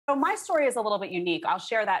my story is a little bit unique. I'll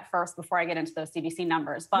share that first before I get into those CDC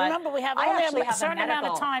numbers. But remember, we have only a certain amount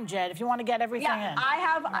of time, Jed, if you want to get everything in. I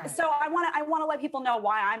have. Right. So I want to let people know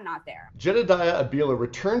why I'm not there. Jedediah Bila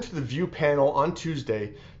returned to the View panel on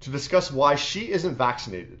Tuesday to discuss why she isn't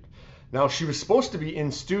vaccinated. Now, she was supposed to be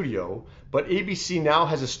in studio, but ABC now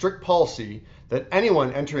has a strict policy that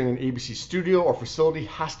anyone entering an ABC studio or facility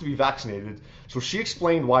has to be vaccinated, so she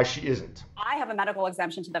explained why she isn't. I have a medical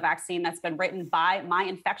exemption to the vaccine that's been written by my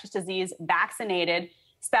infectious disease vaccinated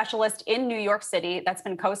specialist in New York City that's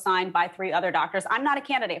been co-signed by 3 other doctors. I'm not a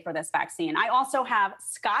candidate for this vaccine. I also have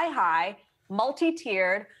sky-high,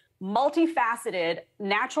 multi-tiered, multifaceted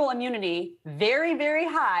natural immunity, very, very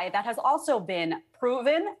high, that has also been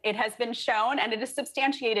proven, it has been shown, and it is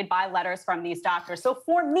substantiated by letters from these doctors. So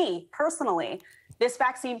for me personally, this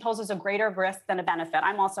vaccine poses a greater risk than a benefit.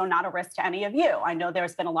 I'm also not a risk to any of you. I know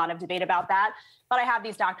there's been a lot of debate about that, but I have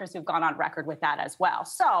these doctors who've gone on record with that as well.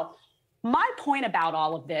 So my point about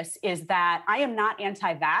all of this is that I am not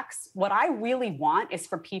anti-vax. What I really want is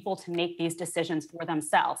for people to make these decisions for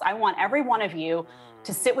themselves. I want every one of you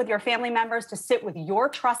to sit with your family members, to sit with your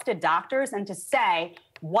trusted doctors, and to say,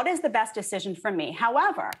 what is the best decision for me?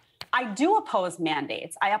 However, I do oppose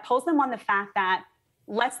mandates. I oppose them on the fact that,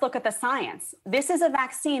 let's look at the science. This is a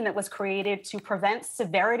vaccine that was created to prevent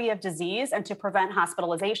severity of disease and to prevent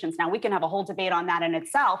hospitalizations. Now, we can have a whole debate on that in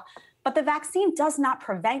itself, but the vaccine does not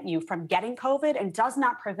prevent you from getting COVID and does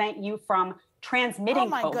not prevent you from transmitting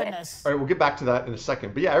COVID. Oh, my goodness. All right, we'll get back to that in a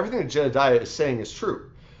second. But yeah, everything that Jedediah is saying is true.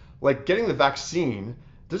 Like, getting the vaccine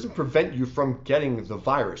doesn't prevent you from getting the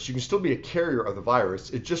virus. You can still be a carrier of the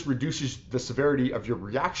virus. It just reduces the severity of your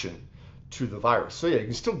reaction to the virus. So yeah, you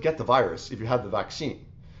can still get the virus if you have the vaccine.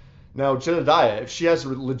 Now, Jedediah, if she has a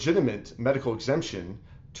legitimate medical exemption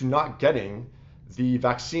to not getting the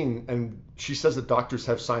vaccine, and she says that doctors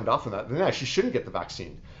have signed off on that, then yeah, she shouldn't get the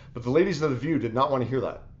vaccine. But the ladies of the View did not want to hear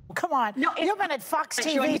that. Come on. No, you've been at Fox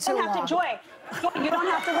TV too long. You don't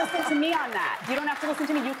have to listen to me on that. You don't have to listen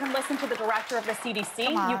to me. You can listen to the director of the CDC.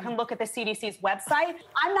 You can look at the CDC's website.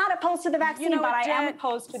 I'm not opposed to the vaccine, but I am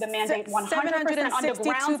opposed to the mandate 100% on the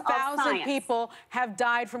grounds of science. People have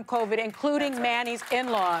died from COVID, including Manny's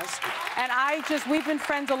in-laws. And we've been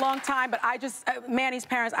friends a long time, but Manny's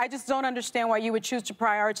parents, I just don't understand why you would choose to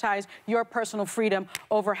prioritize your personal freedom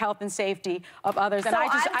over health and safety of others. And I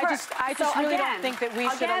just really don't think that we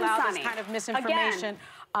should allow this kind of misinformation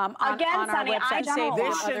on our website.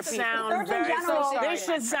 This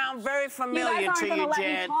should sound very familiar to you,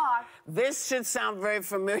 Jed. This should sound very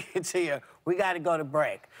familiar to you. We got to go to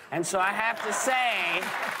break. And so I have to say,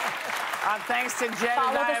 thanks to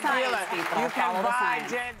Jedediah Bila, you can buy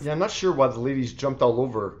Jed. Yeah, I'm not sure why the ladies jumped all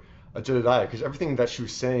over Jedediah, because everything that she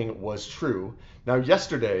was saying was true. Now,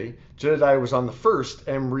 yesterday, Jedediah was on The First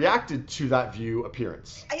and reacted to that View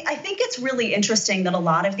appearance. I think it's really interesting that a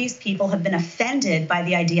lot of these people have been offended by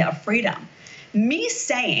the idea of freedom. Me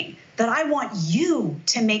saying that I want you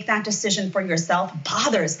to make that decision for yourself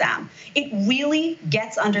bothers them. It really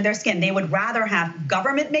gets under their skin. They would rather have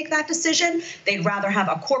government make that decision. They'd rather have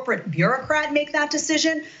a corporate bureaucrat make that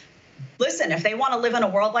decision. Listen, if they want to live in a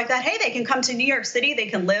world like that, hey, they can come to New York City. They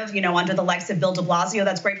can live, under the likes of Bill de Blasio.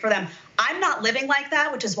 That's great for them. I'm not living like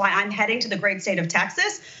that, which is why I'm heading to the great state of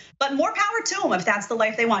Texas. But more power to them if that's the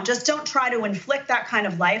life they want. Just don't try to inflict that kind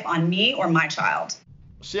of life on me or my child.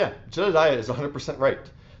 So yeah, Jedediah is 100% right.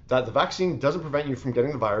 That the vaccine doesn't prevent you from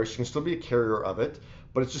getting the virus. You can still be a carrier of it,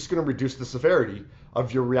 but it's just going to reduce the severity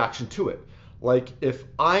of your reaction to it. Like, if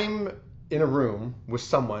I'm in a room with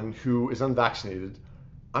someone who is unvaccinated,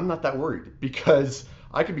 I'm not that worried, because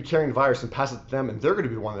I could be carrying the virus and pass it to them, and they're going to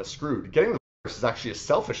be the one that's screwed. Getting the virus is actually a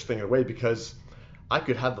selfish thing in a way, because I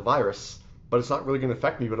could have the virus, but it's not really going to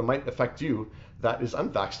affect me, but it might affect you that is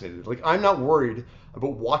unvaccinated. Like, I'm not worried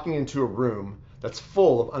about walking into a room that's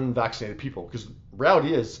full of unvaccinated people, because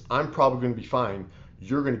reality is I'm probably going to be fine.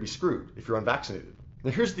 You're going to be screwed if you're unvaccinated.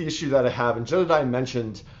 Now, here's the issue that I have, and Jedediah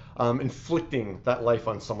mentioned inflicting that life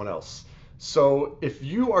on someone else. So if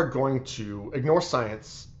you are going to ignore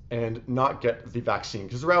science and not get the vaccine,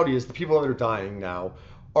 because the reality is the people that are dying now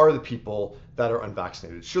are the people that are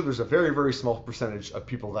unvaccinated. Sure, there's a very, very small percentage of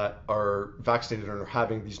people that are vaccinated and are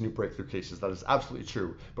having these new breakthrough cases. That is absolutely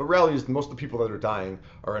true. But reality is most of the people that are dying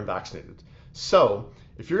are unvaccinated. So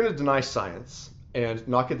if you're going to deny science and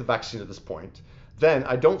not get the vaccine at this point, then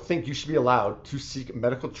I don't think you should be allowed to seek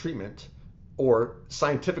medical treatment or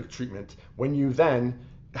scientific treatment when you then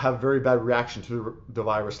have a very bad reaction to the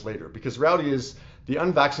virus later. Because the reality is the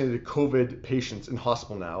unvaccinated COVID patients in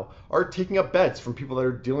hospital now are taking up beds from people that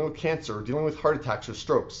are dealing with cancer or dealing with heart attacks or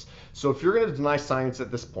strokes. So if you're going to deny science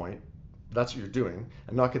at this point, that's what you're doing,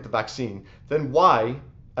 and not get the vaccine, then why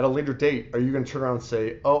at a later date, are you going to turn around and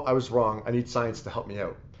say, oh, I was wrong, I need science to help me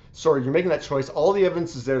out? Sorry, you're making that choice. All the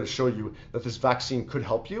evidence is there to show you that this vaccine could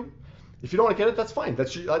help you. If you don't want to get it, that's fine.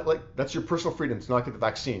 That's your personal freedom to not get the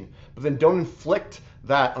vaccine. But then don't inflict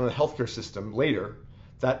that on the healthcare system later.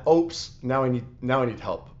 That, oops, now I need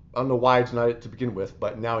help. I don't know why I denied it to begin with,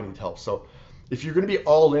 but now I need help. So if you're going to be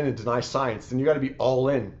all in and deny science, then you got to be all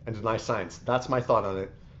in and deny science. That's my thought on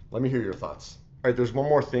it. Let me hear your thoughts. All right, there's one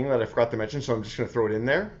more thing that I forgot to mention, so I'm just going to throw it in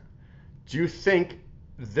there. Do you think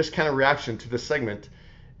this kind of reaction to this segment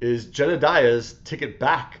is Jedediah's ticket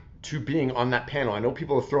back to being on that panel? I know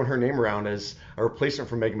people have thrown her name around as a replacement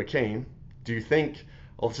for Meghan McCain. Do you think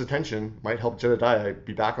all this attention might help Jedediah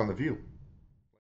be back on The View?